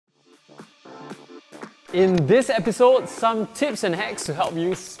In this episode, some tips and hacks to help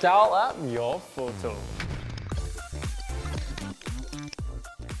you style up your photo.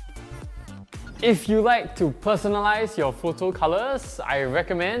 If you like to personalize your photo colors, I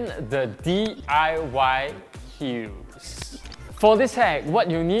recommend the DIY hues. For this hack, what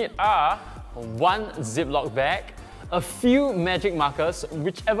you need are one Ziploc bag, a few magic markers,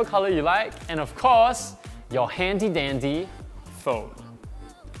 whichever color you like, and of course, your handy dandy phone.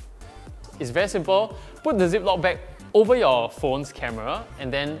 It's very simple. Put the Ziploc bag over your phone's camera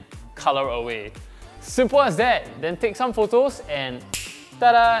and then color away. Simple as that. Then take some photos and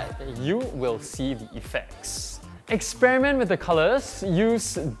ta-da! You will see the effects. Experiment with the colors.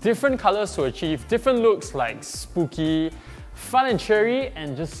 Use different colors to achieve different looks like spooky, fun and cheery,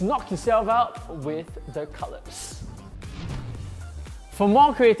 and just knock yourself out with the colors. For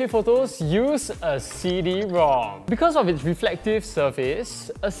more creative photos, use a CD-ROM. Because of its reflective surface,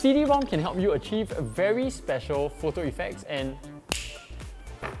 a CD-ROM can help you achieve very special photo effects, and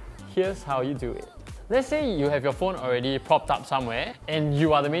here's how you do it. Let's say you have your phone already propped up somewhere and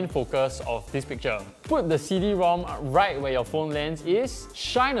you are the main focus of this picture. Put the CD-ROM right where your phone lens is,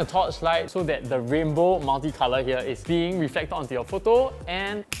 shine a torchlight so that the rainbow multicolor here is being reflected onto your photo,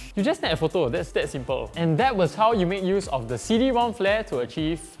 and you just snap a photo. That's that simple. And that was how you make use of the CD-ROM flare to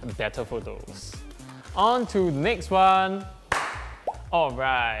achieve better photos. On to the next one.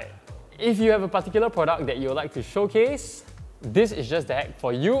 Alright, if you have a particular product that you would like to showcase, this is just the hack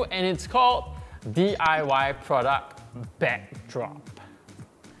for you, and it's called DIY product backdrop.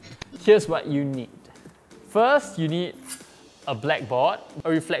 Here's what you need. First, you need a blackboard, a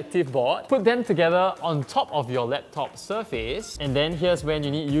reflective board. Put them together on top of your laptop surface. And then here's when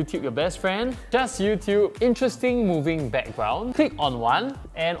you need YouTube, your best friend. Just YouTube interesting moving background. Click on one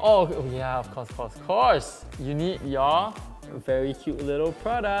and oh yeah, of course. You need your very cute little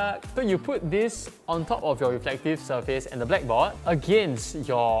product. So you put this on top of your reflective surface and the blackboard against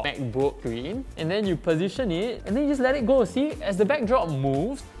your MacBook screen, and then you position it and then you just let it go. See, as the backdrop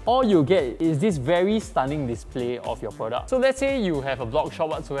moves, all you get is this very stunning display of your product. So let's say you have a blog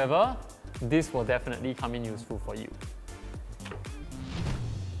shop whatsoever, this will definitely come in useful for you.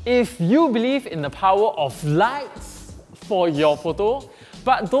 If you believe in the power of lights for your photo,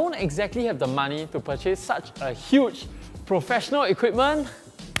 but don't exactly have the money to purchase such a huge professional equipment,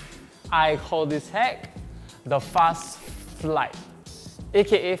 I call this hack the fast flight,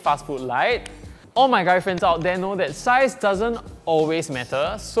 aka fast food light. All my guy friends out there know that size doesn't always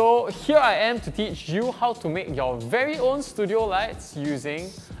matter, so here I am to teach you how to make your very own studio lights using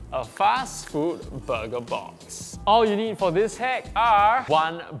a fast food burger box. All you need for this hack are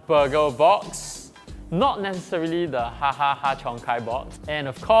one burger box, not necessarily the ha ha ha chong kai box, and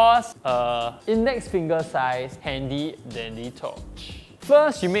of course, a index finger size handy dandy torch.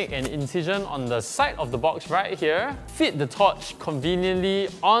 First, you make an incision on the side of the box right here. Fit the torch conveniently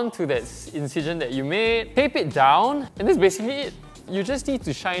onto that incision that you made. Tape it down, and that's basically it. You just need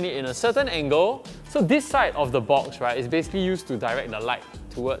to shine it in a certain angle. So this side of the box, right, is basically used to direct the light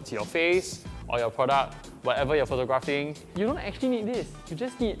towards your face or your product, whatever you're photographing. You don't actually need this. You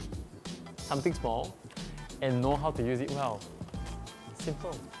just need something small and know how to use it well.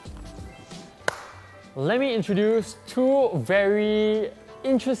 Simple. Let me introduce two very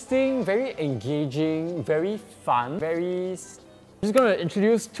interesting, very engaging, very fun, I'm just going to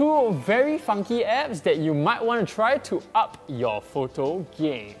introduce two very funky apps that you might want to try to up your photo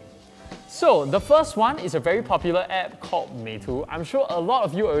game. So the first one is a very popular app called Meitu. I'm sure a lot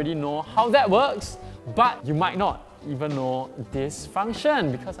of you already know how that works, but you might not even know this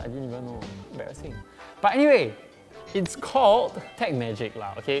function because I didn't even know. Embarrassing. But anyway, it's called Tag Magic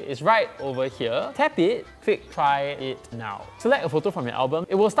lah, okay? It's right over here. Tap it, click try it now. Select a photo from your album.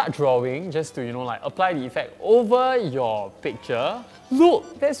 It will start drawing just to, like apply the effect over your picture.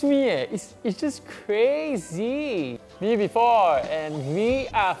 Look, that's me eh. It's just crazy. Me before and me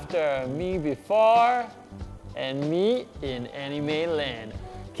after. Me before and me in anime land.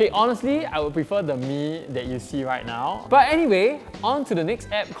 Okay, honestly, I would prefer the me that you see right now. But anyway, on to the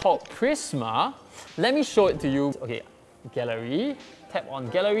next app called Prisma. Let me show it to you. Okay, gallery. Tap on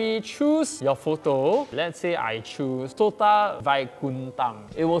gallery, choose your photo. Let's say I choose Tota Vaikuntam.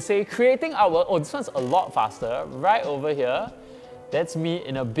 It will say creating artwork. Oh, this one's a lot faster. Right over here. That's me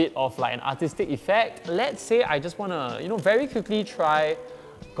in a bit of like an artistic effect. Let's say I just wanna, very quickly try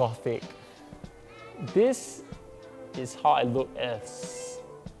Gothic. This is how I look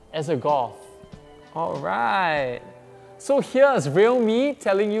as a goth. Alright. So here's real me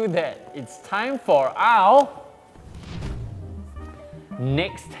telling you that it's time for our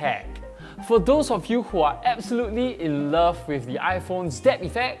next hack. For those of you who are absolutely in love with the iPhone's depth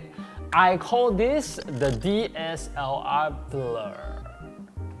effect, I call this the DSLR blur.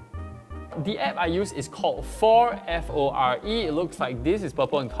 The app I use is called Fore, F-O-R-E. It looks like this, it's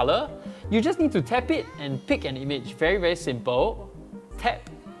purple in color. You just need to tap it and pick an image. Very, very simple. Tap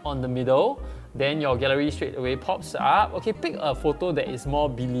on the middle, then your gallery straight away pops up. Okay, pick a photo that is more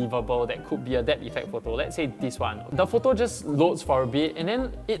believable, that could be a depth effect photo. Let's say this one. The photo just loads for a bit and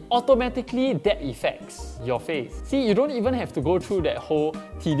then it automatically depth effects your face. See, you don't even have to go through that whole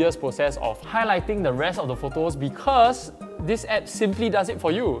tedious process of highlighting the rest of the photos because this app simply does it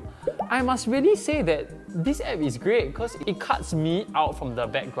for you. I must really say that this app is great because it cuts me out from the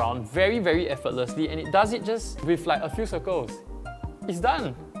background very, very effortlessly, and it does it just with like a few circles. It's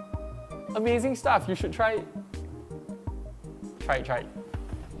done. Amazing stuff. You should try it. Try it.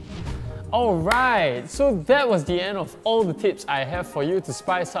 Alright, so that was the end of all the tips I have for you to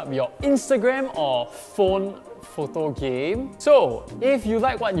spice up your Instagram or phone photo game. So, if you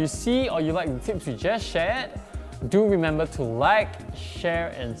like what you see or you like the tips we just shared, do remember to like, share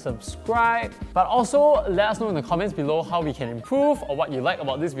and subscribe. But also let us know in the comments below how we can improve or what you like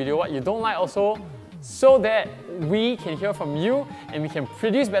about this video, what you don't like also, so that we can hear from you and we can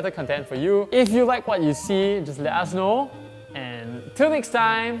produce better content for you. If you like what you see, just let us know. And till next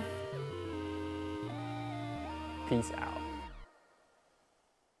time, peace out.